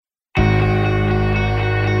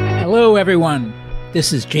Hello, everyone.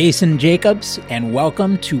 This is Jason Jacobs, and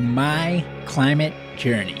welcome to My Climate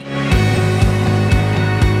Journey.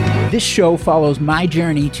 This show follows my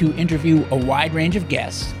journey to interview a wide range of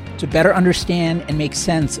guests to better understand and make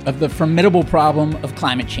sense of the formidable problem of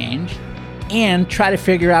climate change and try to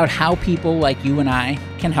figure out how people like you and I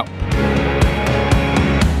can help.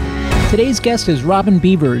 Today's guest is Robin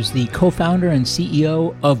Beavers, the co-founder and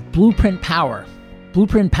CEO of Blueprint Power.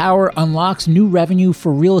 Blueprint Power unlocks new revenue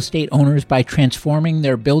for real estate owners by transforming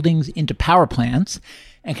their buildings into power plants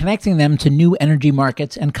and connecting them to new energy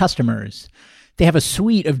markets and customers. They have a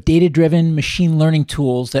suite of data-driven machine learning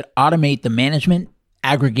tools that automate the management,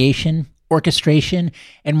 aggregation, orchestration,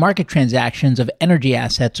 and market transactions of energy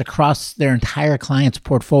assets across their entire clients'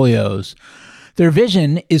 portfolios. Their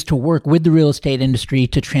vision is to work with the real estate industry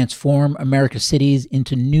to transform America's cities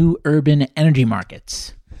into new urban energy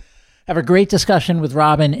markets. I have a great discussion with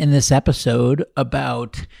Robin in this episode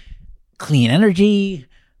about clean energy,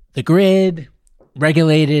 the grid,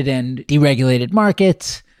 regulated and deregulated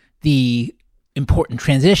markets, the important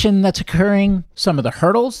transition that's occurring, some of the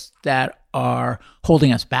hurdles that are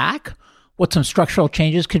holding us back, what some structural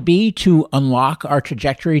changes could be to unlock our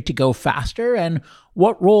trajectory to go faster, and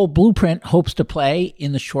what role Blueprint hopes to play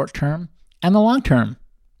in the short term and the long term.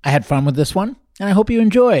 I had fun with this one, and I hope you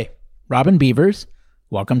enjoy. Robin Beavers,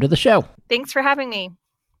 welcome to the show. Thanks for having me.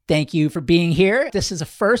 Thank you for being here. This is a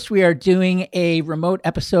first. We are doing a remote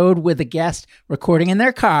episode with a guest recording in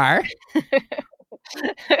their car.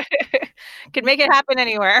 Could make it happen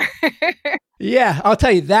anywhere. Yeah, I'll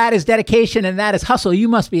tell you, that is dedication and that is hustle. You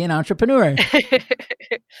must be an entrepreneur.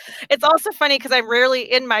 It's also funny because I'm rarely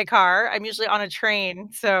in my car. I'm usually on a train.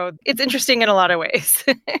 So it's interesting in a lot of ways.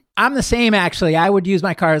 I'm the same, actually. I would use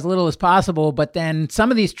my car as little as possible. But then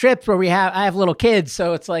some of these trips where I have little kids.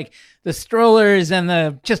 So it's like the strollers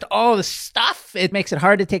and just all the stuff. It makes it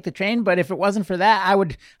hard to take the train. But if it wasn't for that, I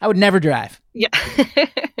would never drive. Yeah.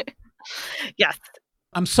 Yes.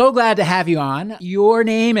 I'm so glad to have you on. Your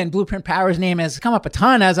name and Blueprint Power's name has come up a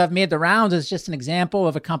ton as I've made the rounds as just an example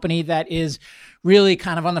of a company that is really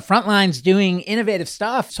kind of on the front lines doing innovative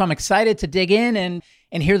stuff. So I'm excited to dig in and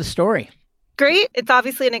hear the story. Great. It's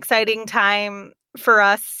obviously an exciting time for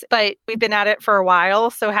us, but we've been at it for a while.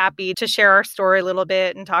 So happy to share our story a little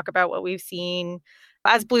bit and talk about what we've seen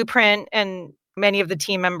as Blueprint. And many of the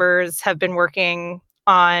team members have been working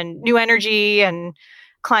on new energy and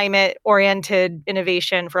climate-oriented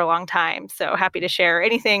innovation for a long time. So happy to share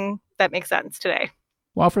anything that makes sense today.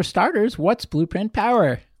 Well, for starters, what's Blueprint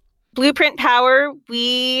Power? Blueprint Power,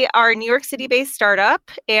 we are a New York City-based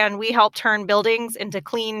startup, and we help turn buildings into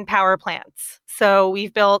clean power plants. So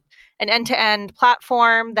we've built an end-to-end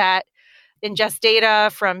platform that ingests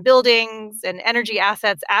data from buildings and energy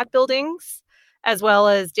assets at buildings, as well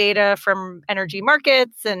as data from energy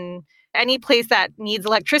markets and any place that needs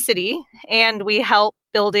electricity. And we help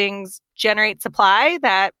buildings generate supply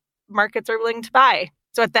that markets are willing to buy.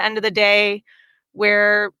 So at the end of the day,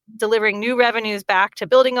 we're delivering new revenues back to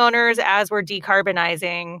building owners as we're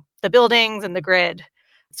decarbonizing the buildings and the grid.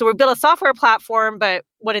 So we built a software platform, but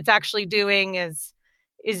what it's actually doing is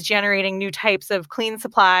generating new types of clean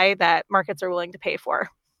supply that markets are willing to pay for.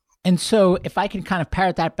 And so if I can kind of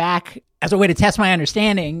parrot that back as a way to test my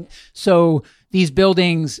understanding, so these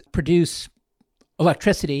buildings produce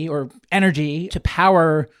electricity or energy to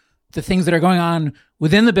power the things that are going on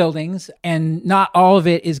within the buildings, and not all of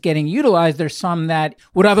it is getting utilized. There's some that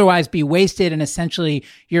would otherwise be wasted, and essentially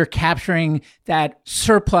you're capturing that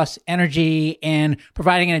surplus energy and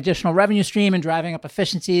providing an additional revenue stream and driving up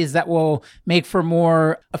efficiencies that will make for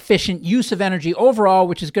more efficient use of energy overall,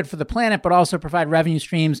 which is good for the planet, but also provide revenue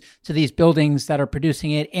streams to these buildings that are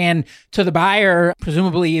producing it and to the buyer,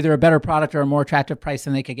 presumably either a better product or a more attractive price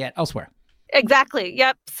than they could get elsewhere. Exactly.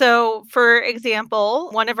 Yep. So for example,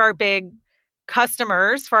 one of our big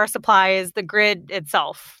customers for our supply is the grid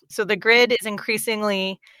itself. So the grid is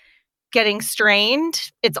increasingly getting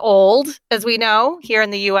strained. It's old, as we know, here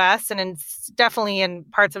in the US, and it's definitely in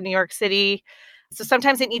parts of New York City. So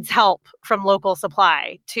sometimes it needs help from local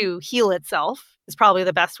supply to heal itself, is probably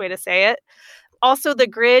the best way to say it. Also, the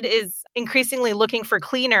grid is increasingly looking for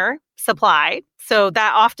cleaner supply. So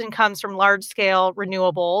that often comes from large-scale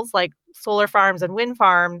renewables like solar farms and wind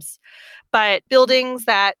farms. But buildings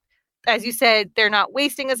that, as you said, they're not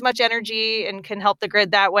wasting as much energy and can help the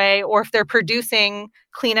grid that way, or if they're producing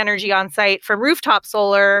clean energy on site from rooftop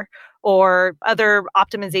solar or other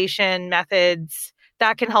optimization methods,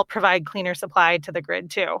 that can help provide cleaner supply to the grid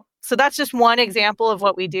too. So that's just one example of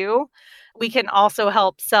what we do. We can also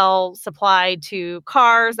help sell supply to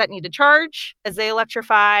cars that need to charge as they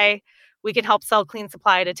electrify. We can help sell clean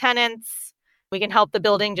supply to tenants. We can help the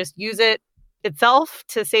building just use it itself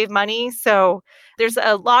to save money. So there's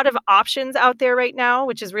a lot of options out there right now,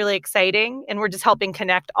 which is really exciting. And we're just helping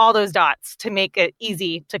connect all those dots to make it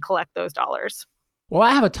easy to collect those dollars. Well,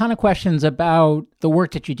 I have a ton of questions about the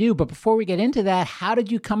work that you do, but before we get into that, how did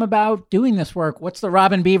you come about doing this work? What's the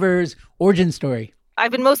Robin Beavers origin story?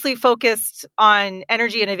 I've been mostly focused on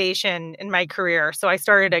energy innovation in my career. So I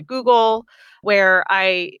started at Google, where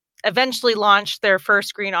I eventually launched their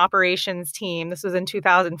first green operations team. This was in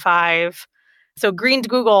 2005. So greened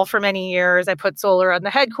Google for many years. I put solar on the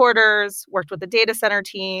headquarters, worked with the data center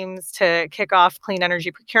teams to kick off clean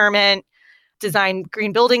energy procurement, designed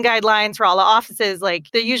green building guidelines for all the offices, like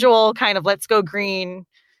the usual kind of let's go green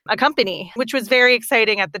a company, which was very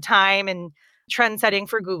exciting at the time and trend setting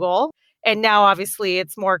for Google. And now, obviously,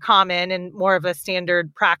 it's more common and more of a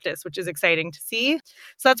standard practice, which is exciting to see.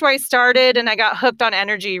 So that's where I started, and I got hooked on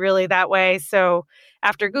energy really that way. So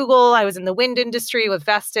after Google, I was in the wind industry with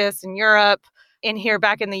Vestas in Europe. In here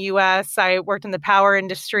back in the US, I worked in the power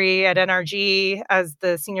industry at NRG as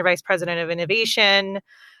the Senior Vice President of Innovation.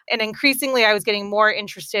 And increasingly, I was getting more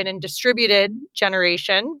interested in distributed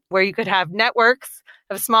generation, where you could have networks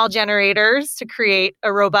of small generators to create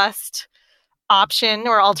a robust option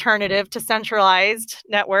or alternative to centralized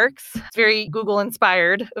networks. It's very Google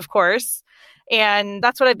inspired, of course. And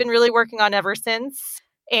that's what I've been really working on ever since.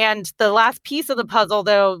 And the last piece of the puzzle,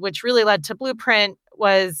 though, which really led to Blueprint,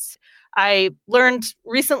 was I learned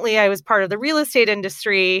recently I was part of the real estate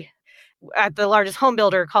industry at the largest home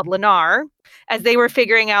builder called Lennar, as they were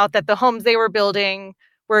figuring out that the homes they were building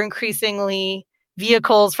were increasingly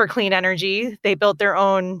vehicles for clean energy. They built their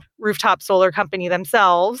own rooftop solar company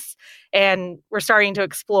themselves and were starting to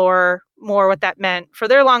explore more what that meant for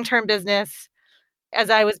their long-term business. As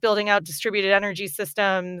I was building out distributed energy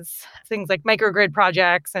systems, things like microgrid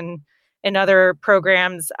projects and other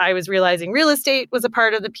programs, I was realizing real estate was a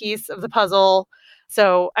part of the piece of the puzzle.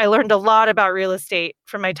 So I learned a lot about real estate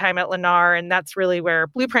from my time at Lennar, and that's really where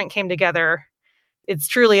Blueprint came together. It's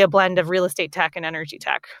truly a blend of real estate tech and energy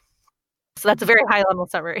tech. So that's a very high-level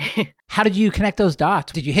summary. How did you connect those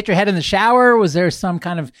dots? Did you hit your head in the shower? Was there some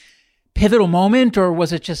kind of pivotal moment, or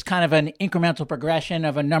was it just kind of an incremental progression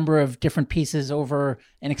of a number of different pieces over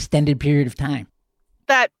an extended period of time?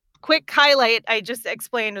 That quick highlight I just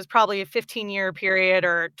explained was probably a 15-year period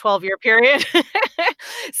or 12-year period.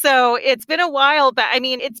 So it's been a while, but I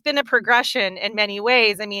mean, it's been a progression in many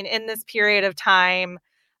ways. I mean, in this period of time,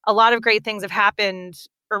 a lot of great things have happened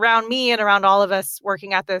around me and around all of us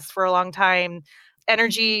working at this for a long time.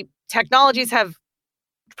 Energy technologies have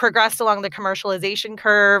progressed along the commercialization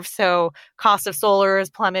curve. So cost of solar has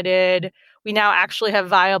plummeted. We now actually have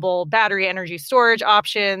viable battery energy storage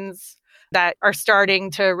options that are starting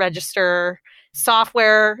to register.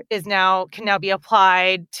 Software can now be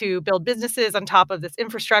applied to build businesses on top of this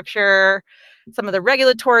infrastructure. Some of the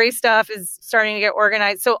regulatory stuff is starting to get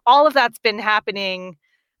organized. So all of that's been happening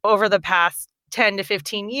over the past 10 to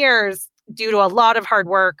 15 years due to a lot of hard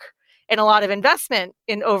work and a lot of investment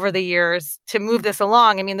in over the years to move this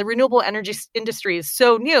along. I mean, the renewable energy industry is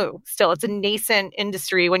so new still. It's a nascent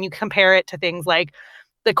industry when you compare it to things like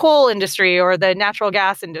the coal industry or the natural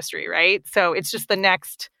gas industry, right? So it's just the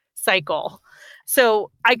next cycle.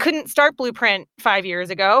 So I couldn't start Blueprint 5 years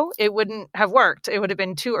ago. It wouldn't have worked. It would have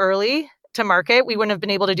been too early to market. We wouldn't have been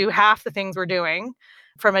able to do half the things we're doing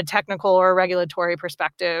from a technical or regulatory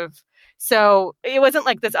perspective. So it wasn't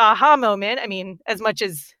like this aha moment. I mean, as much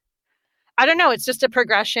as, I don't know, it's just a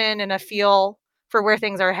progression and a feel for where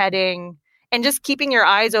things are heading and just keeping your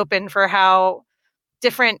eyes open for how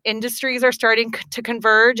different industries are starting to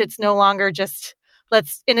converge. It's no longer just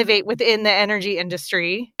let's innovate within the energy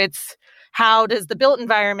industry. It's how does the built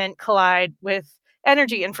environment collide with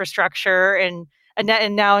energy infrastructure and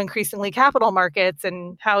now increasingly capital markets,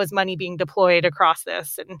 and how is money being deployed across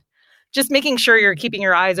this? And just making sure you're keeping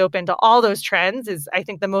your eyes open to all those trends is, I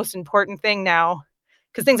think, the most important thing now,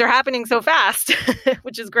 because things are happening so fast,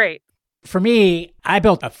 which is great. For me, I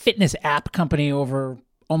built a fitness app company over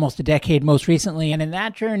almost a decade most recently. And in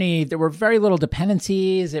that journey, there were very little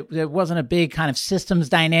dependencies. It wasn't a big kind of systems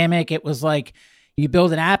dynamic. It was like you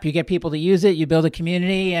build an app, you get people to use it, you build a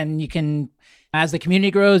community, and you can, as the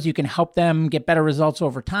community grows, you can help them get better results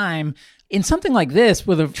over time. In something like this,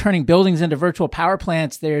 with turning buildings into virtual power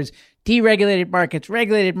plants, there's deregulated markets,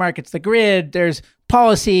 regulated markets, the grid, there's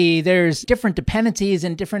policy, there's different dependencies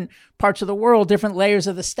in different parts of the world, different layers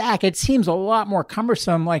of the stack. It seems a lot more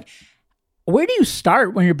cumbersome. Like, where do you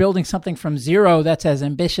start when you're building something from zero that's as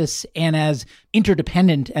ambitious and as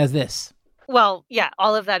interdependent as this? Well, yeah,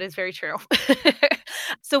 all of that is very true.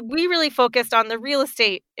 So we really focused on the real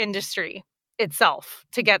estate industry itself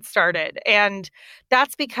to get started. And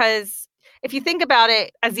that's because if you think about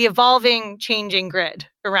it as the evolving, changing grid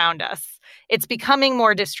around us, it's becoming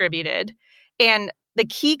more distributed. And the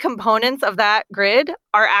key components of that grid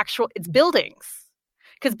are it's buildings.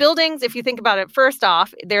 Because buildings, if you think about it, first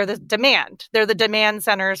off, they're the demand. They're the demand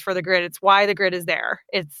centers for the grid. It's why the grid is there.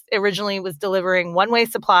 It's originally was delivering one-way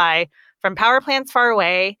supply from power plants far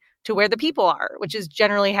away to where the people are, which is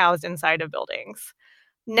generally housed inside of buildings.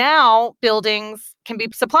 Now, buildings can be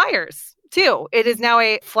suppliers too. It is now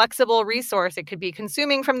a flexible resource. It could be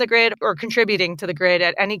consuming from the grid or contributing to the grid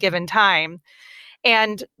at any given time.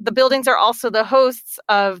 And the buildings are also the hosts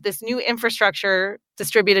of this new infrastructure,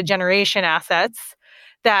 distributed generation assets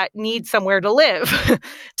that need somewhere to live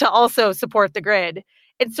to also support the grid.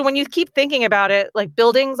 And so when you keep thinking about it, like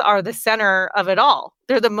buildings are the center of it all.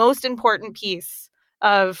 They're the most important piece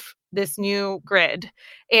of this new grid.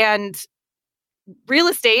 And real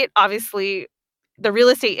estate, obviously, the real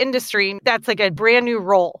estate industry, that's like a brand new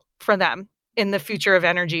role for them in the future of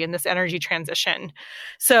energy, in this energy transition.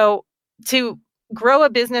 So to grow a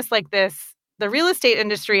business like this, the real estate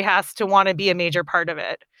industry has to want to be a major part of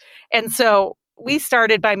it. And so we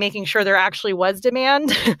started by making sure there actually was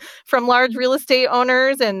demand from large real estate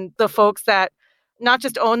owners and the folks that not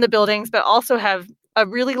just own the buildings, but also have a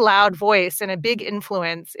really loud voice and a big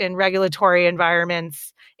influence in regulatory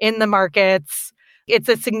environments, in the markets. It's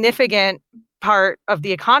a significant part of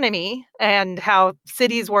the economy and how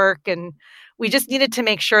cities work. And we just needed to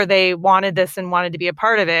make sure they wanted this and wanted to be a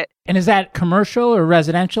part of it. And is that commercial or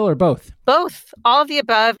residential or both? Both, all of the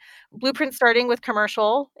above. Blueprint starting with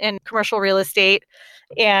commercial and commercial real estate.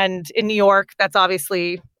 And in New York, that's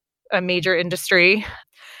obviously a major industry.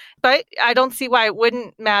 But I don't see why it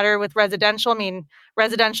wouldn't matter with residential. I mean,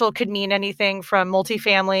 residential could mean anything from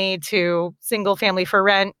multifamily to single family for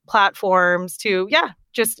rent platforms to,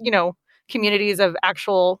 just, communities of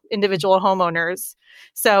actual individual homeowners.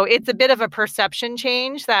 So it's a bit of a perception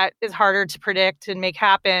change that is harder to predict and make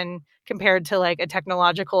happen compared to like a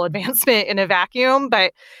technological advancement in a vacuum.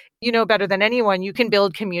 But you know better than anyone, you can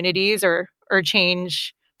build communities or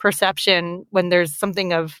change perception when there's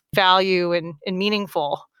something of value and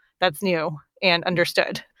meaningful that's new and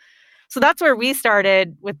understood. So that's where we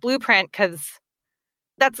started with Blueprint, because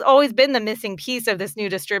that's always been the missing piece of this new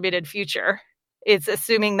distributed future. It's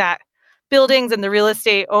assuming that buildings and the real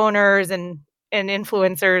estate owners and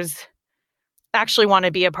influencers actually want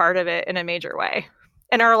to be a part of it in a major way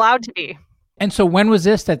and are allowed to be. And so when was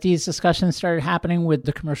this that these discussions started happening with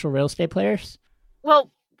the commercial real estate players?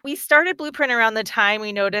 Well, we started Blueprint around the time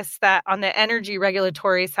we noticed that on the energy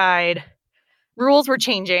regulatory side, rules were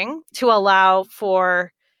changing to allow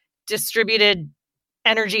for distributed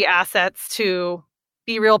energy assets to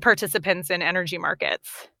be real participants in energy markets.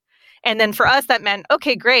 And then for us, that meant,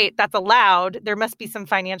 okay, great, that's allowed. There must be some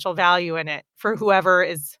financial value in it for whoever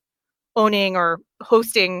is owning or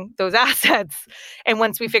hosting those assets. And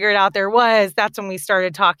once we figured out there was, that's when we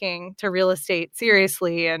started talking to real estate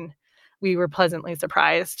seriously. And we were pleasantly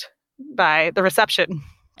surprised by the reception.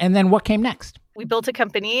 And then what came next? We built a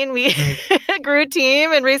company and we grew a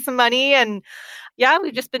team and raised some money. And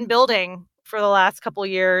we've just been building for the last couple of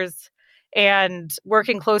years and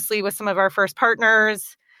working closely with some of our first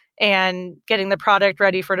partners and getting the product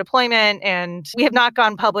ready for deployment. And we have not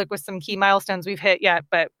gone public with some key milestones we've hit yet,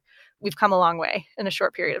 but we've come a long way in a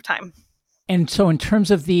short period of time. And so in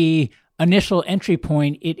terms of the initial entry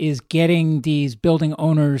point, it is getting these building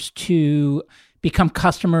owners to become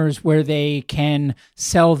customers where they can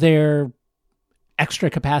sell their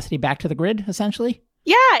extra capacity back to the grid, essentially?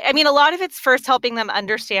 Yeah. I mean, a lot of it's first helping them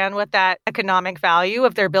understand what that economic value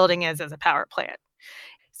of their building is as a power plant.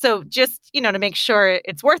 So just, to make sure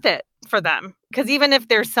it's worth it for them. Because even if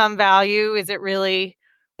there's some value, is it really,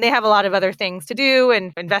 they have a lot of other things to do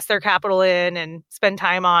and invest their capital in and spend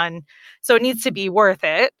time on. So it needs to be worth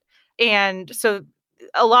it. And so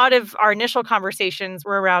a lot of our initial conversations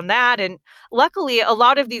were around that. And luckily, a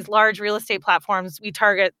lot of these large real estate platforms, we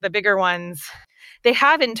target the bigger ones, they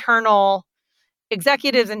have internal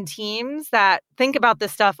executives and teams that think about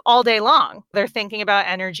this stuff all day long. They're thinking about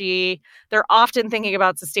energy. They're often thinking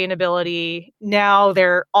about sustainability. Now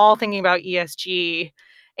they're all thinking about ESG.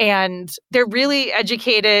 And they're really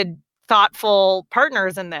educated, thoughtful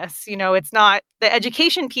partners in this. It's not, the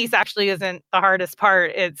education piece actually isn't the hardest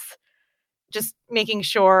part. It's just making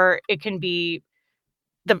sure it can be,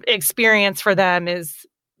 the experience for them is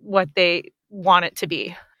what they want it to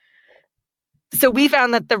be. So we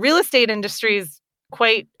found that the real estate industry is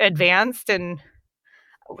quite advanced and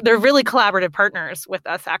they're really collaborative partners with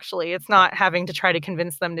us, actually. It's not having to try to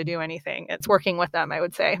convince them to do anything. It's working with them, I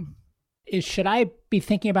would say. Should I be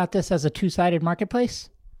thinking about this as a two-sided marketplace?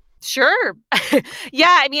 Sure.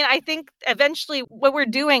 Yeah, I mean, I think eventually what we're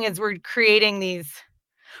doing is we're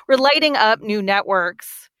lighting up new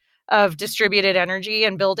networks of distributed energy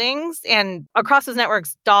and buildings. And across those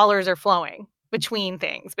networks, dollars are flowing between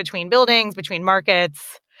things, between buildings, between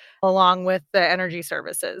markets, along with the energy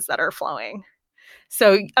services that are flowing.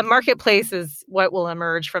 So a marketplace is what will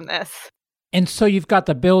emerge from this. And so you've got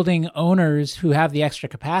the building owners who have the extra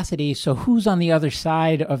capacity. So who's on the other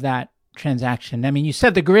side of that transaction? I mean, you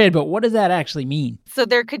said the grid, but what does that actually mean? So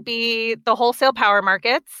there could be the wholesale power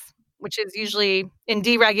markets, which is usually in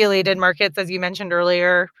deregulated markets, as you mentioned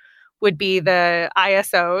earlier, would be the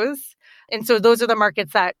ISOs. And so those are the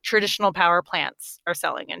markets that traditional power plants are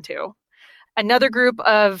selling into. Another group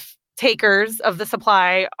of takers of the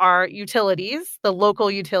supply are utilities, the local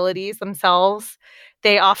utilities themselves.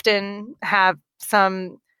 They often have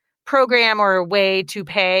some program or way to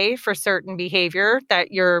pay for certain behavior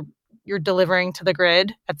that you're delivering to the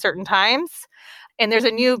grid at certain times. And there's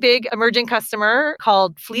a new big emerging customer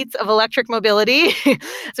called fleets of electric mobility.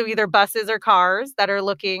 So either buses or cars that are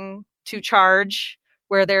looking to charge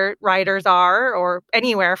where their riders are or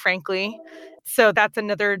anywhere, frankly. So that's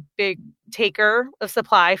another big taker of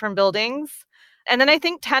supply from buildings. And then I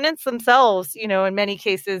think tenants themselves, in many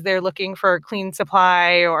cases, they're looking for clean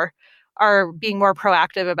supply or are being more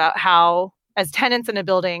proactive about how, as tenants in a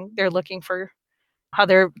building, they're looking for how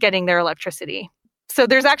they're getting their electricity. So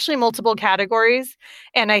there's actually multiple categories.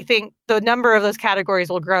 And I think the number of those categories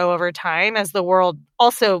will grow over time as the world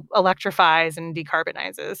also electrifies and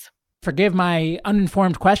decarbonizes. Forgive my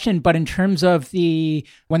uninformed question, but in terms of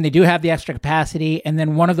when they do have the extra capacity and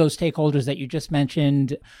then one of those stakeholders that you just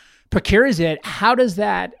mentioned procures it, how does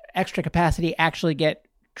that extra capacity actually get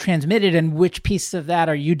transmitted and which pieces of that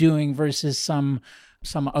are you doing versus some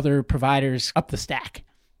other providers up the stack?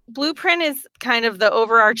 Blueprint is kind of the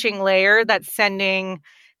overarching layer that's sending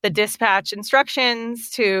the dispatch instructions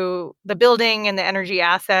to the building and the energy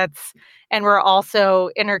assets. And we're also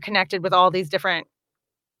interconnected with all these different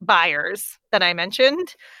buyers that I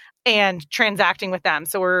mentioned and transacting with them.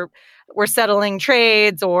 So we're settling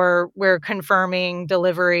trades or we're confirming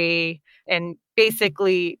delivery. And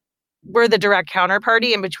basically, we're the direct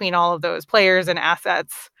counterparty in between all of those players and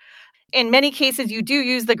assets. In many cases, you do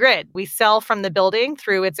use the grid. We sell from the building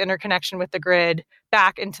through its interconnection with the grid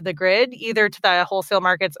back into the grid, either to the wholesale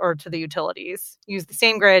markets or to the utilities. Use the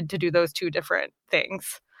same grid to do those two different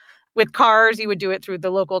things. With cars, you would do it through the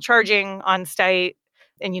local charging on site.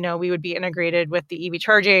 And, we would be integrated with the EV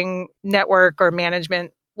charging network or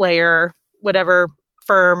management layer, whatever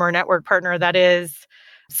firm or network partner that is.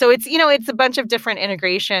 So it's a bunch of different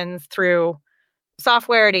integrations through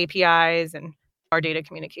software and APIs and our data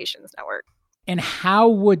communications network. And how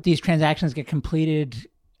would these transactions get completed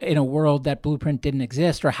in a world that Blueprint didn't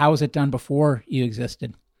exist, or how was it done before you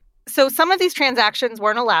existed? So some of these transactions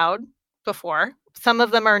weren't allowed before. Some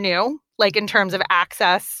of them are new, like in terms of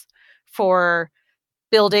access for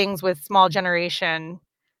buildings with small generation.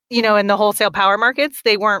 In the wholesale power markets,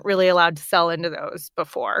 they weren't really allowed to sell into those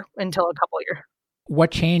before until a couple of years.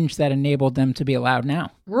 What changed that enabled them to be allowed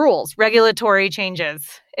now? Rules, regulatory changes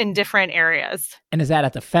in different areas. And is that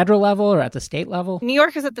at the federal level or at the state level? New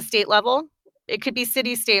York is at the state level. It could be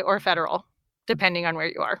city, state, or federal, depending on where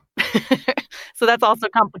you are. So that's also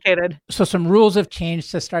complicated. So some rules have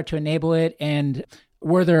changed to start to enable it. And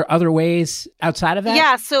were there other ways outside of that?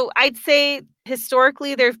 Yeah, so I'd say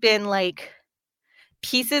historically there've been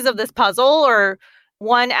pieces of this puzzle, or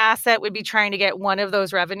one asset would be trying to get one of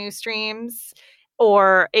those revenue streams,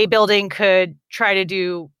 or a building could try to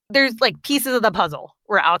do, there's pieces of the puzzle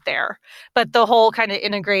were out there, but the whole kind of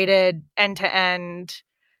integrated end-to-end,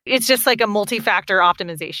 it's just a multi-factor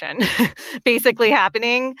optimization basically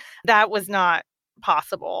happening. That was not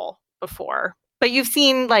possible before. But you've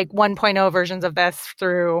seen 1.0 versions of this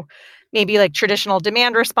through maybe traditional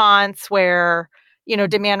demand response where,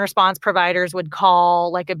 demand response providers would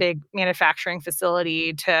call a big manufacturing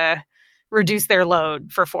facility to reduce their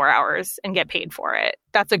load for 4 hours and get paid for it.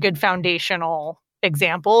 That's a good foundational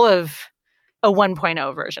example of a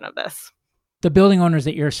 1.0 version of this. The building owners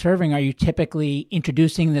that you're serving, are you typically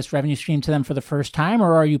introducing this revenue stream to them for the first time,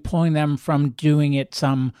 or are you pulling them from doing it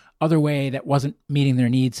some other way that wasn't meeting their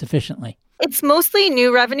needs sufficiently? It's mostly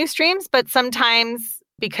new revenue streams, but sometimes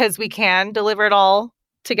because we can deliver it all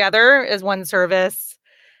together as one service,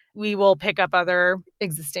 we will pick up other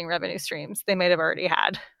existing revenue streams they might have already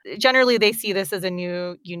had. Generally, they see this as a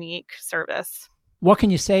new, unique service. What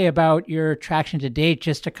can you say about your traction to date,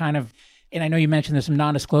 just to kind of, and I know you mentioned there's some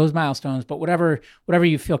non-disclosed milestones, but whatever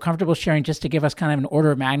you feel comfortable sharing, just to give us kind of an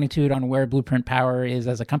order of magnitude on where Blueprint Power is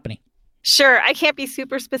as a company? Sure. I can't be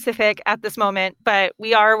super specific at this moment, but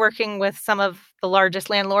we are working with some of the largest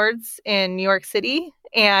landlords in New York City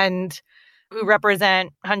and who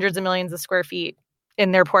represent hundreds of millions of square feet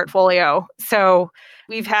in their portfolio. So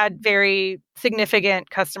we've had very significant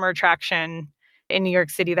customer traction in New York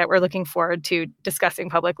City that we're looking forward to discussing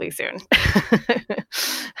publicly soon.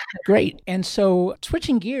 Great. And so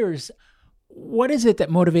switching gears, what is it that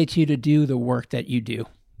motivates you to do the work that you do?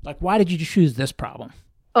 Like, why did you choose this problem?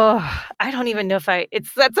 Oh, I don't even know if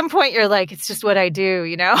it's at some point you're like, it's just what I do,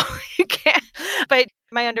 you know? You can't. But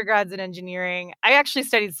my undergrad's in engineering. I actually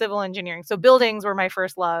studied civil engineering. So buildings were my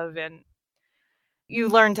first love. And you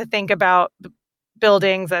learn to think about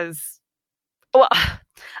buildings as, well,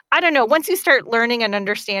 I don't know. Once you start learning and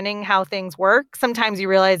understanding how things work, sometimes you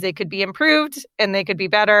realize they could be improved and they could be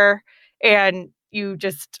better. And you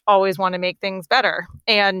just always want to make things better.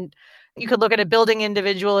 And you could look at a building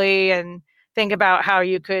individually and think about how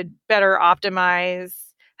you could better optimize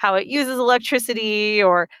how it uses electricity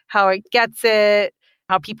or how it gets it,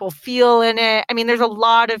 how people feel in it. I mean, there's a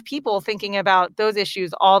lot of people thinking about those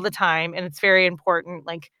issues all the time, and it's very important,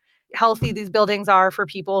 like healthy these buildings are for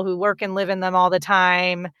people who work and live in them all the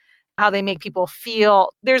time, how they make people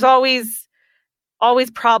feel. There's always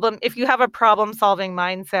problem. If you have a problem-solving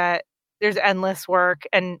mindset, there's endless work.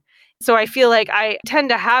 And so I feel like I tend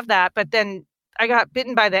to have that, but then I got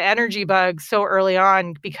bitten by the energy bug so early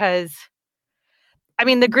on because, I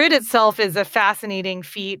mean, the grid itself is a fascinating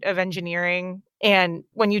feat of engineering. And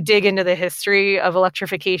when you dig into the history of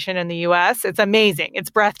electrification in the US, it's amazing. It's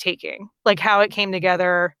breathtaking, like how it came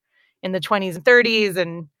together in the 20s and 30s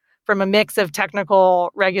and from a mix of technical,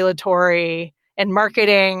 regulatory, and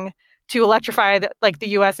marketing to electrify the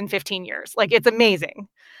US in 15 years. Like, it's amazing.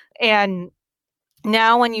 And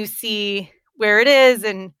now when you see where it is,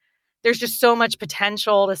 and there's just so much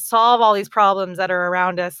potential to solve all these problems that are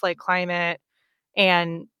around us, like climate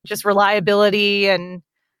and just reliability. And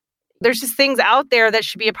there's just things out there that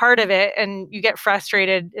should be a part of it. And you get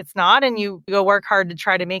frustrated it's not, and you go work hard to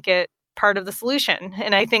try to make it part of the solution.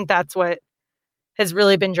 And I think that's what has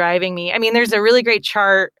really been driving me. I mean, there's a really great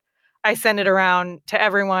chart. I send it around to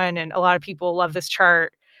everyone, and a lot of people love this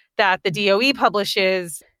chart that the DOE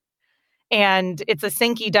publishes. And it's a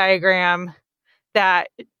Sankey diagram that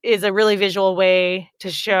is a really visual way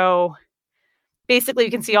to show, basically,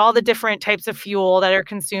 you can see all the different types of fuel that are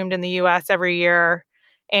consumed in the US every year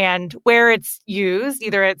and where it's used,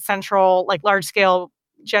 either at central, like large scale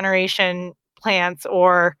generation plants,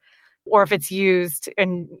 or if it's used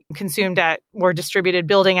and consumed at more distributed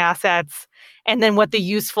building assets, and then what the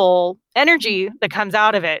useful energy that comes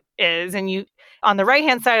out of it is. And you, on the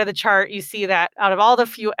right-hand side of the chart, you see that out of all the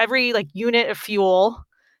fuel, every unit of fuel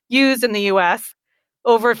used in the US,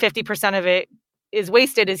 over 50% of it is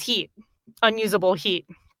wasted as heat, unusable heat.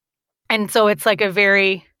 And so it's like a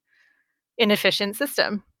very inefficient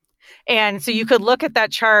system. And so you could look at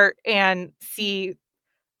that chart and see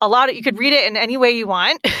you could read it in any way you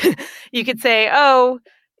want. You could say, oh,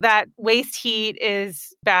 that waste heat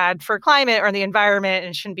is bad for climate or the environment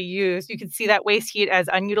and shouldn't be used. You could see that waste heat as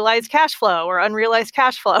unutilized cash flow or unrealized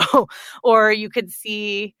cash flow. Or you could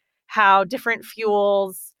see how different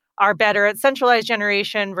fuels are better at centralized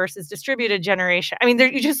generation versus distributed generation. I mean,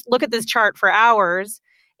 you just look at this chart for hours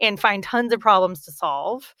and find tons of problems to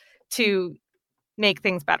solve to make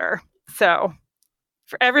things better. So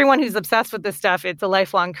for everyone who's obsessed with this stuff, it's a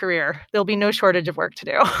lifelong career. There'll be no shortage of work to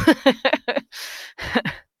do.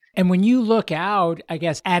 And when you look out, I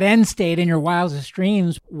guess, at end state in your wildest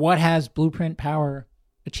dreams, what has Blueprint Power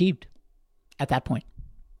achieved at that point?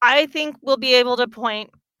 I think we'll be able to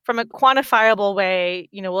point from a quantifiable way.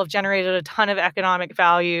 We'll have generated a ton of economic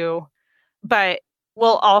value, but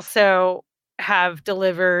we'll also have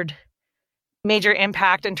delivered major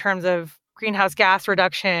impact in terms of greenhouse gas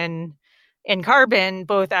reduction in carbon,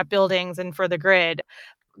 both at buildings and for the grid.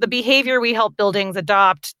 The behavior we help buildings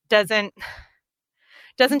adopt doesn't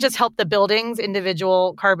just help the building's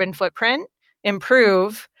individual carbon footprint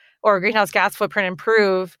improve or greenhouse gas footprint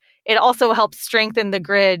improve. It also helps strengthen the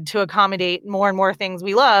grid to accommodate more and more things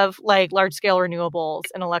we love, like large-scale renewables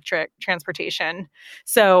and electric transportation.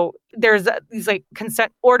 So there's these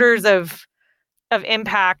consent orders of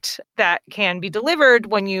impact that can be delivered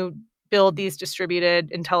when you build these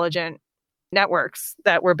distributed, intelligent networks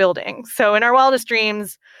that we're building. So in our wildest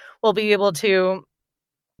dreams, we'll be able to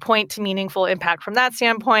point to meaningful impact from that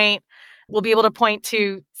standpoint. We'll be able to point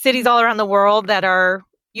to cities all around the world that are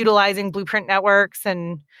utilizing Blueprint networks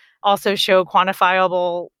and also show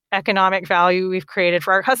quantifiable economic value we've created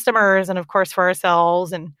for our customers and, of course, for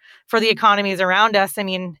ourselves and for the economies around us. I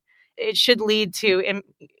mean, it should lead to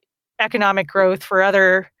economic growth for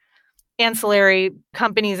other ancillary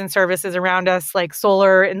companies and services around us, like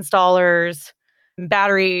solar installers,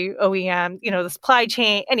 battery OEM, the supply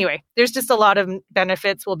chain. Anyway, there's just a lot of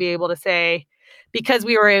benefits we'll be able to say because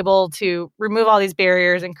we were able to remove all these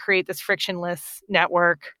barriers and create this frictionless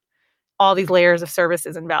network. All these layers of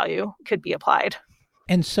services and value could be applied.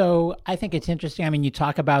 And so I think it's interesting. I mean, you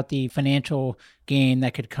talk about the financial gain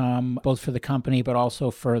that could come both for the company, but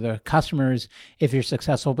also for the customers if you're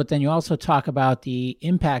successful. But then you also talk about the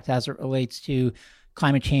impact as it relates to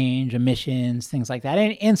climate change, emissions, things like that,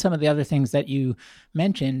 and some of the other things that you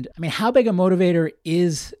mentioned. I mean, how big a motivator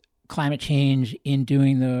is climate change in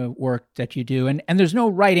doing the work that you do? And there's no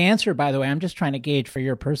right answer, by the way. I'm just trying to gauge for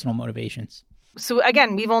your personal motivations. So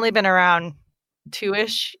again, we've only been around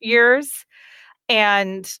 2-ish years.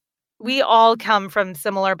 And we all come from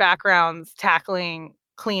similar backgrounds tackling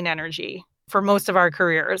clean energy for most of our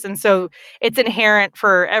careers. And so it's inherent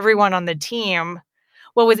for everyone on the team.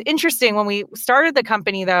 What was interesting when we started the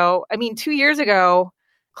company, though, 2 years ago,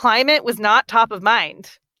 climate was not top of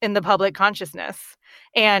mind in the public consciousness.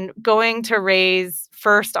 And going to raise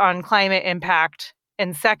first on climate impact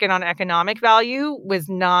and second on economic value was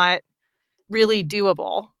not really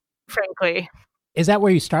doable, frankly. Is that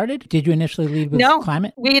where you started? Did you initially lead with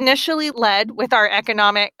climate? We initially led with our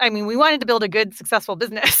economic. We wanted to build a good, successful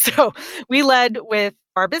business. So we led with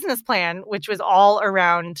our business plan, which was all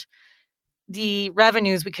around the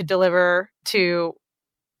revenues we could deliver to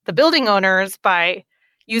the building owners by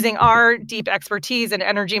using our deep expertise in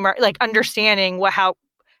energy, like understanding how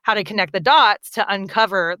to connect the dots to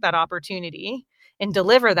uncover that opportunity and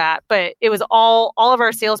deliver that. But it was all of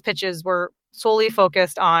our sales pitches were solely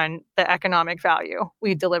focused on the economic value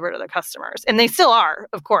we deliver to the customers. And they still are,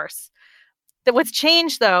 of course. What's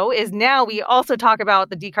changed, though, is now we also talk about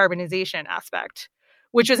the decarbonization aspect,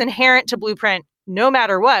 which was inherent to Blueprint no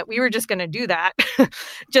matter what. We were just going to do that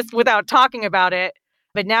just without talking about it.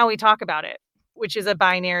 But now we talk about it, which is a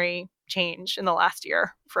binary change in the last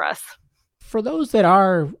year for us. For those that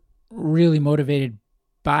are really motivated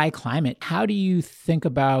by climate, how do you think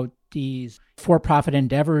about these for-profit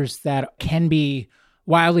endeavors that can be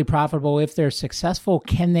wildly profitable if they're successful?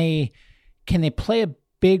 Can they play a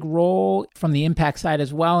big role from the impact side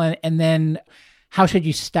as well? And then how should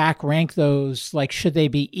you stack rank those? Like, should they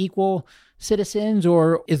be equal citizens,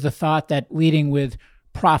 or is the thought that leading with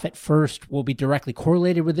profit first will be directly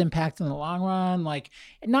correlated with impact in the long run? Like,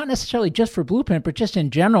 not necessarily just for Blueprint, but just in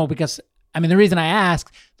general, because the reason I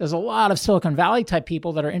ask, there's a lot of Silicon Valley type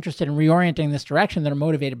people that are interested in reorienting this direction that are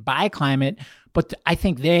motivated by climate. But I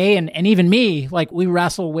think they, and even me, like, we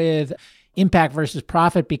wrestle with impact versus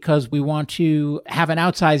profit because we want to have an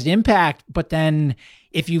outsized impact. But then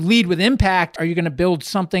if you lead with impact, are you going to build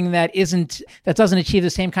something that doesn't achieve the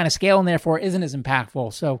same kind of scale and therefore isn't as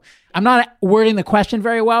impactful? So I'm not wording the question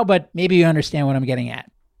very well, but maybe you understand what I'm getting at.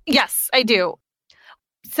 Yes, I do.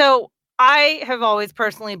 So I have always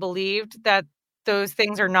personally believed that those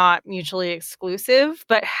things are not mutually exclusive,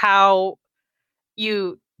 but how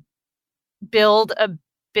you build a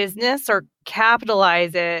business or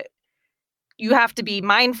capitalize it, you have to be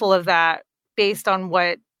mindful of that based on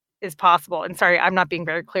what is possible. And sorry, I'm not being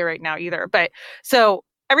very clear right now either. But so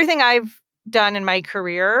everything I've done in my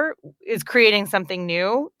career is creating something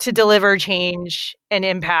new to deliver change and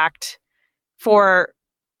impact for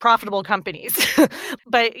profitable companies.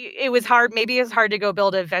 But it was hard. Maybe it was hard to go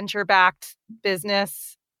build a venture-backed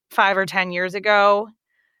business 5 or 10 years ago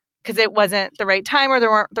because it wasn't the right time, or there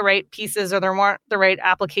weren't the right pieces, or there weren't the right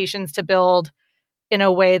applications to build in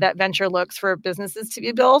a way that venture looks for businesses to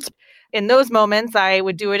be built. In those moments, I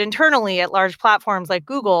would do it internally at large platforms like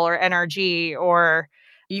Google or NRG, or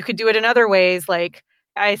you could do it in other ways. Like,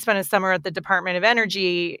 I spent a summer at the Department of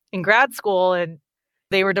Energy in grad school, and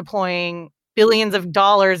they were deploying billions of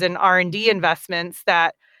dollars in R&D investments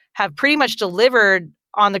that have pretty much delivered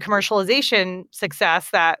on the commercialization success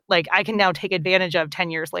that, like, I can now take advantage of 10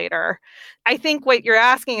 years later. I think what you're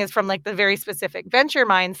asking is from, like, the very specific venture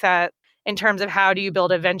mindset in terms of how do you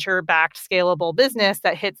build a venture-backed scalable business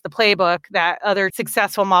that hits the playbook that other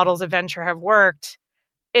successful models of venture have worked.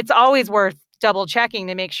 It's always worth double checking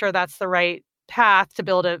to make sure that's the right path to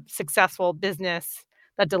build a successful business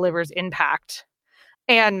that delivers impact.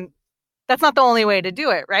 And that's not the only way to do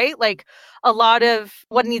it, right? Like, a lot of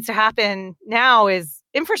what needs to happen now is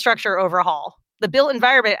infrastructure overhaul. The built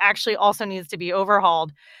environment actually also needs to be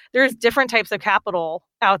overhauled. There's different types of capital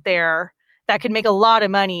out there that could make a lot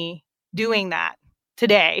of money doing that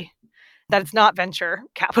today. That's not venture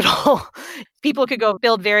capital. People could go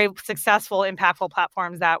build very successful, impactful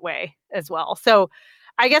platforms that way as well. So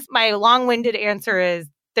I guess my long-winded answer is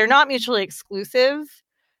they're not mutually exclusive,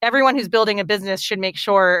 everyone who's building a business should make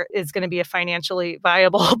sure it's going to be a financially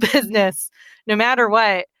viable business, no matter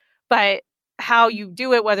what. But how you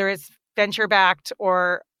do it, whether it's venture-backed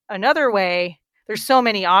or another way, there's so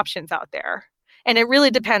many options out there. And it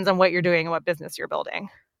really depends on what you're doing and what business you're building.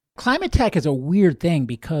 Climate tech is a weird thing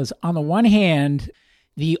because on the one hand,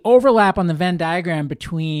 the overlap on the Venn diagram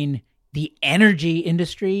between the energy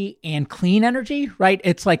industry and clean energy, right?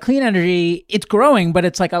 It's like clean energy, it's growing, but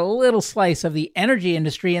it's like a little slice of the energy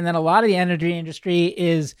industry. And then a lot of the energy industry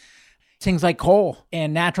is things like coal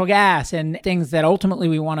and natural gas and things that ultimately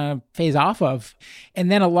we want to phase off of.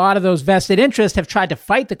 And then a lot of those vested interests have tried to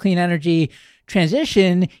fight the clean energy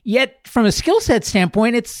transition. Yet from a skill set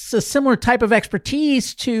standpoint, it's a similar type of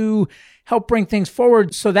expertise to help bring things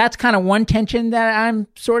forward. So that's kind of one tension that I'm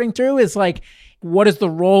sorting through is like, what is the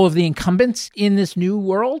role of the incumbents in this new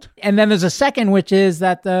world? And then there's a second, which is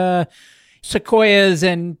that the Sequoias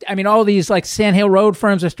and all these like Sand Hill Road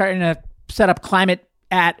firms are starting to set up climate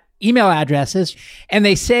at email addresses. And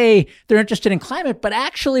they say they're interested in climate, but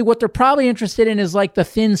actually what they're probably interested in is like the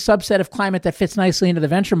thin subset of climate that fits nicely into the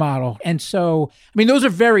venture model. And so, those are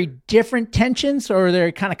very different tensions, or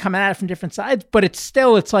they're kind of coming at it from different sides, but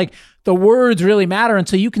it's like the words really matter. And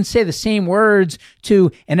so you can say the same words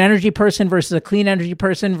to an energy person versus a clean energy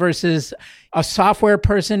person versus a software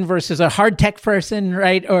person versus a hard tech person,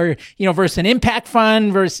 right? Or, versus an impact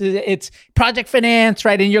fund versus it's project finance,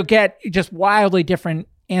 right? And you'll get just wildly different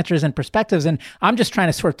answers and perspectives. And I'm just trying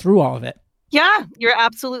to sort through all of it. Yeah, you're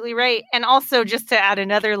absolutely right. And also, just to add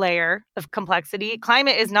another layer of complexity,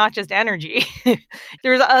 climate is not just energy.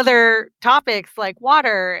 There's other topics like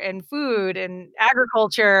water and food and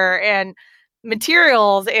agriculture and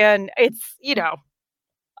materials. And it's,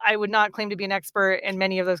 I would not claim to be an expert in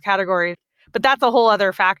many of those categories, but that's a whole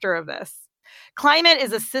other factor of this. Climate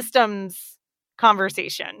is a systems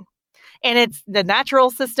conversation. And it's the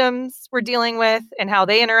natural systems we're dealing with and how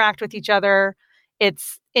they interact with each other.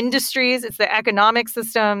 It's industries, it's the economic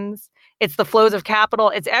systems, it's the flows of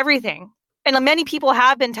capital, it's everything. And many people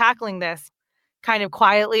have been tackling this kind of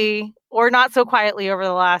quietly or not so quietly over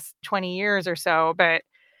the last 20 years or so. But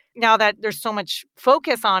now that there's so much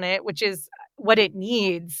focus on it, which is what it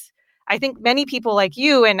needs, I think many people like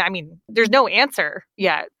you, and there's no answer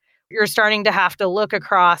yet. You're starting to have to look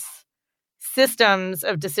across systems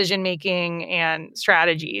of decision-making and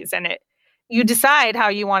strategies. And you decide how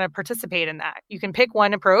you want to participate in that. You can pick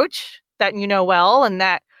one approach that you know well and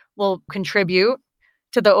that will contribute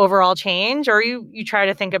to the overall change, or you try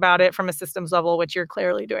to think about it from a systems level, which you're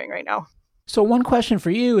clearly doing right now. So one question for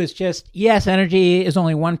you is just, yes, energy is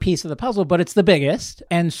only one piece of the puzzle, but it's the biggest.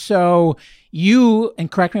 And so you,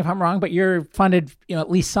 and correct me if I'm wrong, but you're funded, at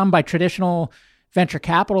least some by traditional venture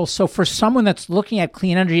capital. So for someone that's looking at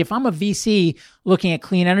clean energy, if I'm a VC looking at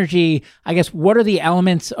clean energy, I guess, what are the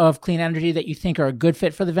elements of clean energy that you think are a good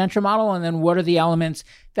fit for the venture model? And then what are the elements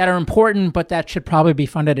that are important, but that should probably be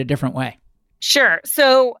funded a different way? Sure.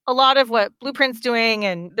 So a lot of what Blueprint's doing,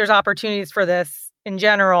 and there's opportunities for this in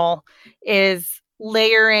general, is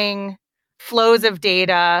layering flows of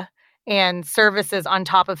data and services on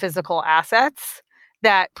top of physical assets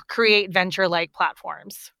that create venture-like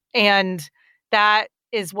platforms. And that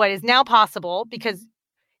is what is now possible because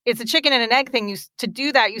it's a chicken and an egg thing. To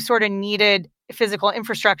do that, you sort of needed physical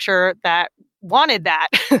infrastructure that wanted that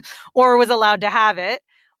or was allowed to have it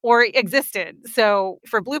or existed. So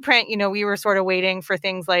for Blueprint, we were sort of waiting for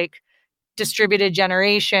things like distributed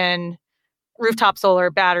generation, rooftop solar,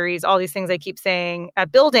 batteries, all these things I keep saying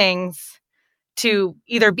at buildings to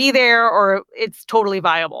either be there or it's totally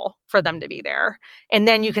viable for them to be there. And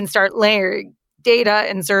then you can start layering data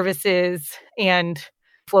and services and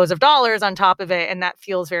flows of dollars on top of it. And that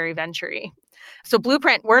feels very venture-y. So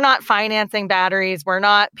Blueprint, we're not financing batteries. We're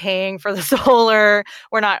not paying for the solar.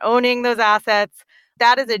 We're not owning those assets.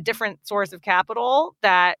 That is a different source of capital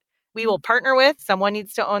that we will partner with. Someone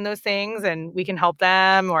needs to own those things and we can help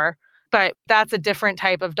them. But that's a different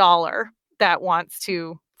type of dollar that wants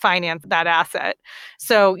to finance that asset.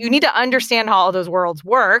 So you need to understand how all those worlds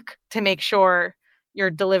work to make sure you're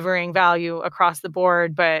delivering value across the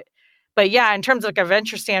board. But yeah, in terms of a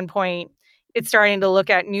venture standpoint, it's starting to look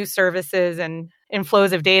at new services and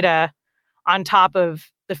flows of data on top of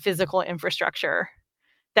the physical infrastructure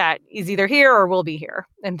that is either here or will be here,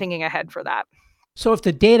 and thinking ahead for that. So if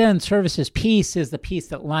the data and services piece is the piece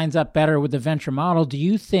that lines up better with the venture model, do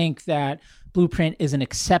you think that Blueprint is an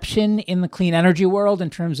exception in the clean energy world in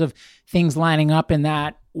terms of things lining up in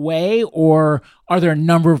that way? Or are there a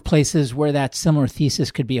number of places where that similar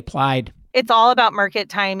thesis could be applied? It's all about market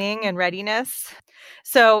timing and readiness.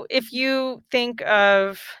 So if you think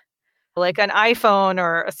of Like an iPhone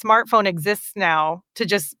or a smartphone exists now to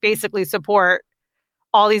just basically support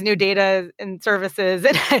all these new data and services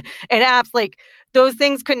and apps. Like those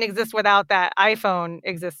things couldn't exist without that iPhone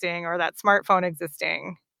existing or that smartphone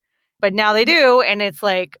existing. But now they do. And it's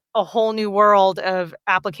like a whole new world of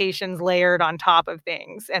applications layered on top of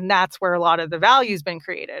things. And that's where a lot of the value's been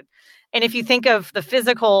created. And if you think of the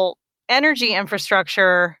physical energy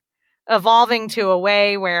infrastructure evolving to a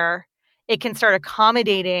way where it can start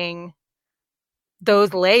accommodating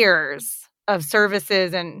those layers of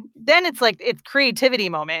services, and then it's like it's creativity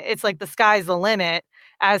moment. It's like the sky's the limit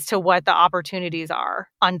as to what the opportunities are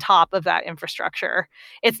on top of that infrastructure.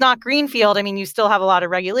 It's not greenfield. I mean, you still have a lot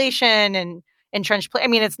of regulation and entrenched I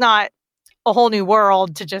mean, it's not a whole new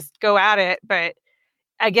world to just go at it. But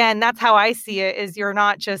again, that's how I see it, is you're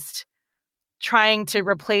not just trying to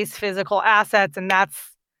replace physical assets and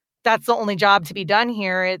that's the only job to be done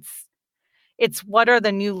here. It's what are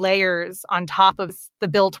the new layers on top of the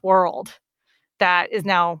built world that is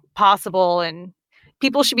now possible. And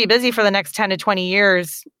people should be busy for the next 10 to 20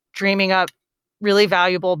 years dreaming up really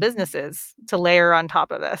valuable businesses to layer on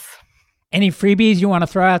top of this. Any freebies you want to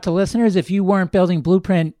throw out to listeners? If you weren't building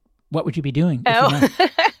Blueprint, what would you be doing?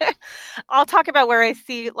 I'll talk about where I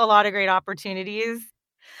see a lot of great opportunities.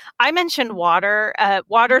 I mentioned water.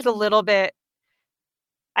 Water's a little bit,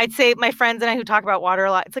 I'd say my friends and I who talk about water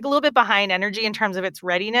a lot, it's like a little bit behind energy in terms of its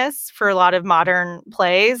readiness for a lot of modern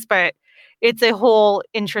plays, but it's a whole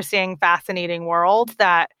interesting, fascinating world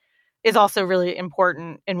that is also really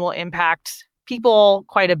important and will impact people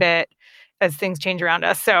quite a bit as things change around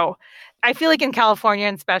us. So I feel like in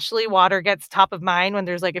California, especially, water gets top of mind when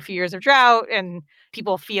there's like a few years of drought and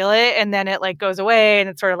people feel it, and then it like goes away and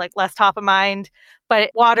it's sort of like less top of mind. But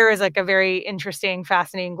water is like a very interesting,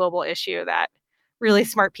 fascinating global issue that really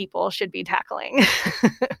smart people should be tackling.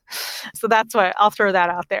 So that's what I'll throw that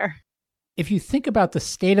out there. If you think about the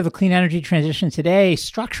state of the clean energy transition today,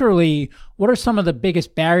 structurally, what are some of the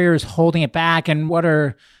biggest barriers holding it back? And what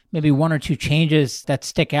are maybe one or two changes that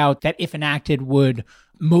stick out that, if enacted, would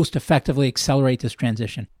most effectively accelerate this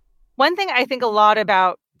transition? One thing I think a lot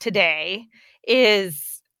about today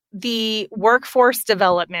is the workforce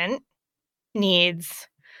development needs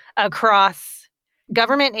across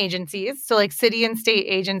government agencies, so like city and state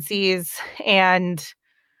agencies, and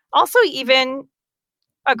also even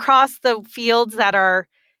across the fields that are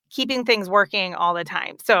keeping things working all the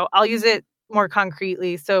time. So I'll use it more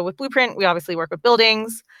concretely. So with Blueprint, we obviously work with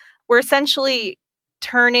buildings. We're essentially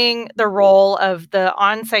turning the role of the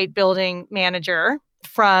on-site building manager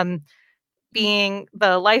from being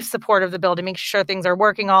the life support of the building, making sure things are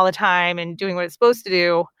working all the time and doing what it's supposed to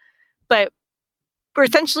do, but we're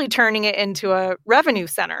essentially turning it into a revenue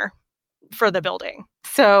center for the building.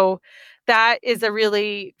 So that is a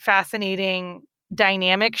really fascinating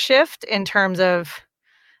dynamic shift in terms of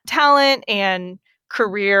talent and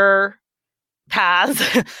career paths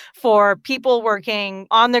for people working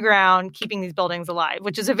on the ground, keeping these buildings alive,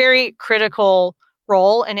 which is a very critical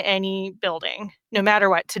role in any building, no matter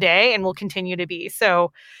what today, and will continue to be.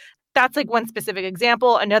 So that's like one specific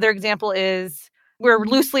example. Another example is, we're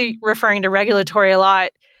loosely referring to regulatory a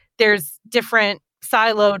lot. There's different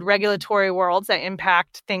siloed regulatory worlds that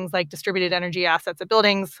impact things like distributed energy assets at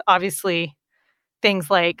buildings. Obviously,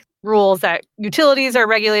 things like rules that utilities are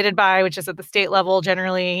regulated by, which is at the state level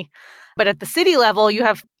generally. But at the city level, you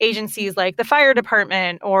have agencies like the fire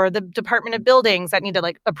department or the Department of Buildings that need to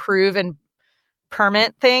like approve and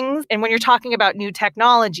permit things. And when you're talking about new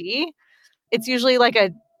technology, it's usually like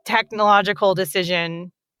a technological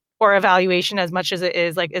decision or evaluation as much as it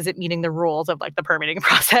is like, is it meeting the rules of like the permitting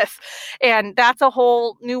process? And that's a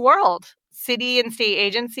whole new world. City and state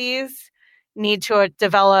agencies need to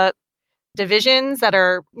develop divisions that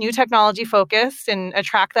are new technology focused and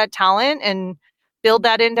attract that talent and build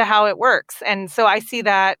that into how it works. And so I see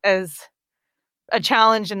that as a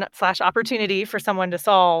challenge and / opportunity for someone to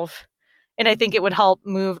solve. And I think it would help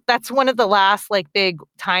move. That's one of the last like big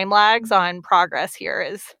time lags on progress here,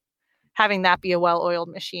 is having that be a well-oiled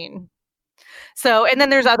machine. So, and then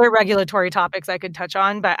there's other regulatory topics I could touch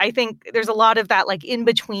on, but I think there's a lot of that like in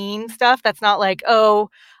between stuff that's not like, oh,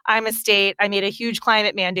 I'm a state, I made a huge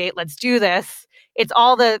climate mandate, let's do this. It's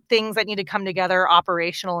all the things that need to come together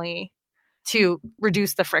operationally to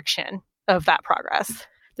reduce the friction of that progress.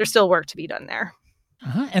 There's still work to be done there.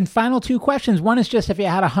 And final two questions. One is just, if you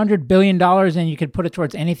had $100 billion and you could put it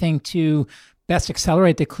towards anything to best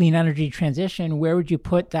accelerate the clean energy transition, where would you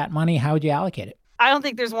put that money? How would you allocate it? I don't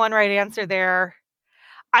think there's one right answer there.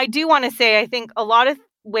 I do want to say, I think a lot of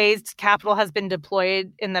ways capital has been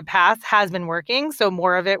deployed in the past has been working. So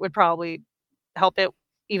more of it would probably help it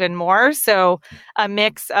even more. So a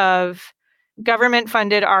mix of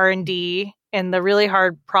government-funded R&D in the really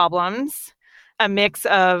hard problems, a mix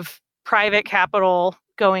of private capital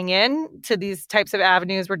going in to these types of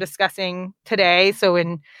avenues we're discussing today. So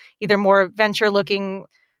in either more venture-looking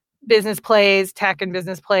business plays, tech and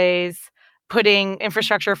business plays, putting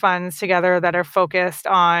infrastructure funds together that are focused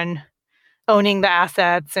on owning the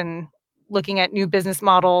assets and looking at new business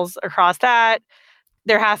models across that.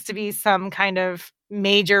 There has to be some kind of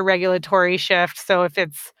major regulatory shift. So if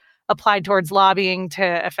it's applied towards lobbying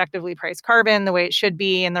to effectively price carbon the way it should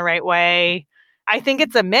be in the right way, I think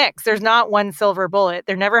it's a mix. There's not one silver bullet.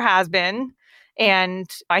 There never has been. And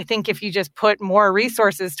I think if you just put more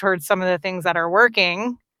resources towards some of the things that are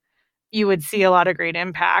working, you would see a lot of great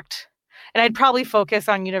impact. And I'd probably focus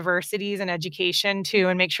on universities and education too,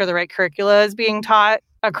 and make sure the right curricula is being taught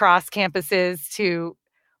across campuses to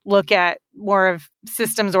look at more of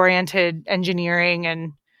systems-oriented engineering.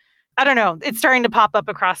 And I don't know, it's starting to pop up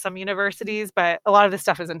across some universities, but a lot of this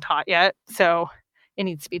stuff isn't taught yet. So it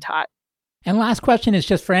needs to be taught. And last question is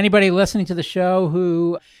just for anybody listening to the show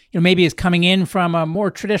who, maybe is coming in from a more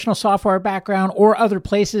traditional software background or other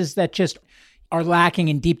places that just are lacking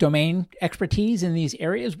in deep domain expertise in these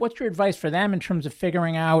areas. What's your advice for them in terms of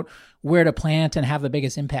figuring out where to plant and have the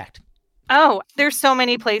biggest impact? Oh, there's so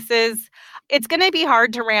many places. It's going to be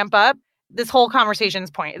hard to ramp up. This whole conversation's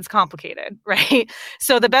point is complicated, right?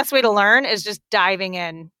 So the best way to learn is just diving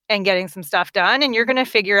in and getting some stuff done, and you're going to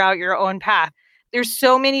figure out your own path. There's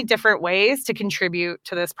so many different ways to contribute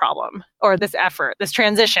to this problem or this effort, this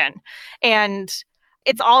transition. And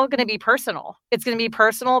it's all going to be personal. It's going to be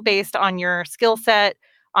personal based on your skill set,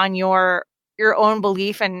 on your own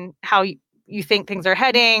belief and how you think things are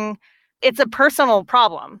heading. It's a personal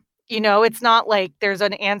problem. It's not like there's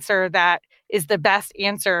an answer that is the best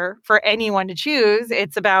answer for anyone to choose.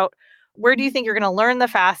 It's about where do you think you're going to learn the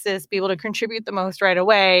fastest, be able to contribute the most right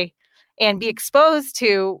away, and be exposed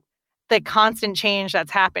to the constant change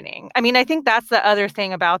that's happening. I mean, I think that's the other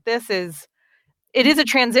thing about this is it is a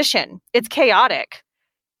transition. It's chaotic.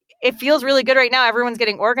 It feels really good right now. Everyone's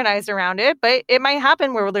getting organized around it, but it might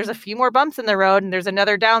happen where there's a few more bumps in the road and there's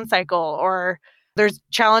another down cycle, or there's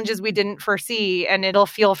challenges we didn't foresee, and it'll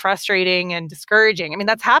feel frustrating and discouraging. I mean,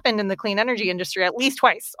 that's happened in the clean energy industry at least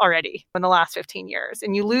twice already in the last 15 years.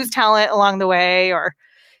 And you lose talent along the way or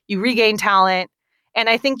you regain talent. And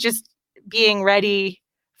I think just being ready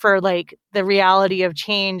for the reality of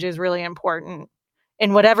change is really important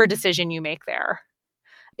in whatever decision you make there.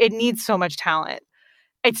 It needs so much talent.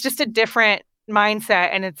 It's just a different mindset,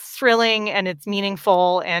 and it's thrilling and it's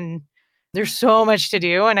meaningful, and there's so much to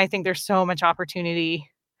do. And I think there's so much opportunity,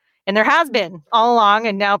 and there has been all along,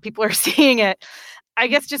 and now people are seeing it. I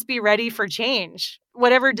guess just be ready for change.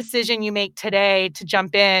 Whatever decision you make today to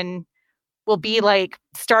jump in will be like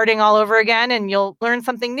starting all over again, and you'll learn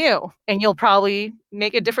something new, and you'll probably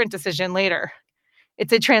make a different decision later.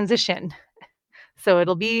 It's a transition. So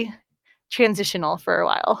it'll be transitional for a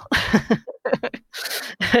while.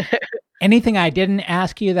 Anything I didn't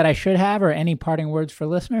ask you that I should have, or any parting words for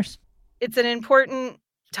listeners? It's an important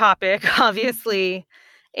topic, obviously,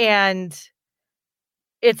 and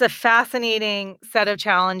it's a fascinating set of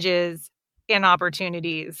challenges and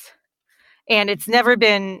opportunities. And it's never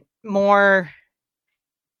been more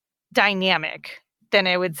dynamic than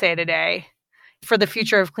I would say today for the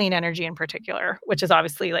future of clean energy in particular, which is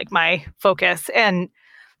obviously my focus. And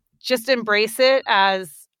just embrace it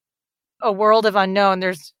as a world of unknown.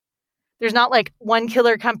 There's not one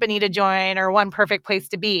killer company to join or one perfect place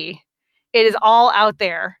to be. It is all out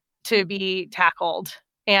there to be tackled.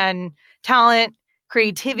 And talent,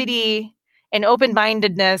 creativity, and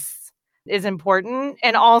open-mindedness is important.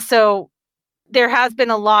 And also, there has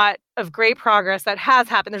been a lot of great progress that has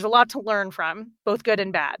happened. There's a lot to learn from, both good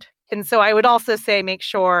and bad. And so I would also say make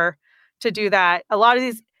sure to do that. A lot of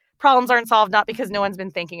these problems aren't solved not because no one's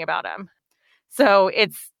been thinking about them. So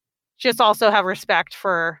it's just also have respect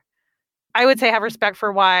for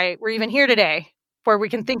why we're even here today, where we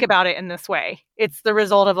can think about it in this way. It's the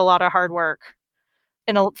result of a lot of hard work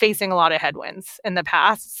and facing a lot of headwinds in the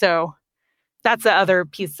past. So that's the other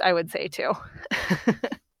piece I would say too.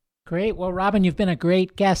 Great. Well, Robin, you've been a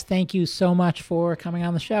great guest. Thank you so much for coming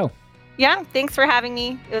on the show. Yeah, thanks for having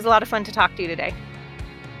me. It was a lot of fun to talk to you today.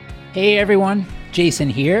 Hey everyone, Jason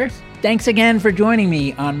here. Thanks again for joining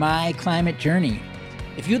me on my climate journey.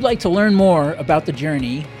 If you'd like to learn more about the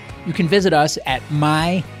journey, you can visit us at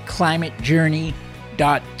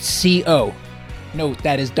myclimatejourney.co. Note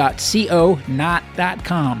that is .co, not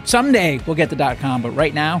 .com. Someday we'll get the .com, but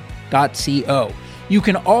right now, .co. You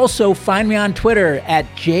can also find me on Twitter at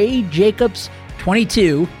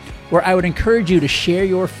jjacobs22, where I would encourage you to share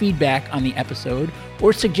your feedback on the episode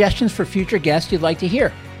or suggestions for future guests you'd like to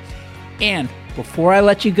hear. And before I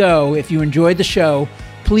let you go, if you enjoyed the show,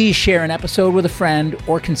 please share an episode with a friend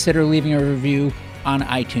or consider leaving a review on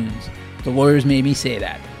iTunes. The lawyers made me say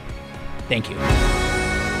that. Thank you.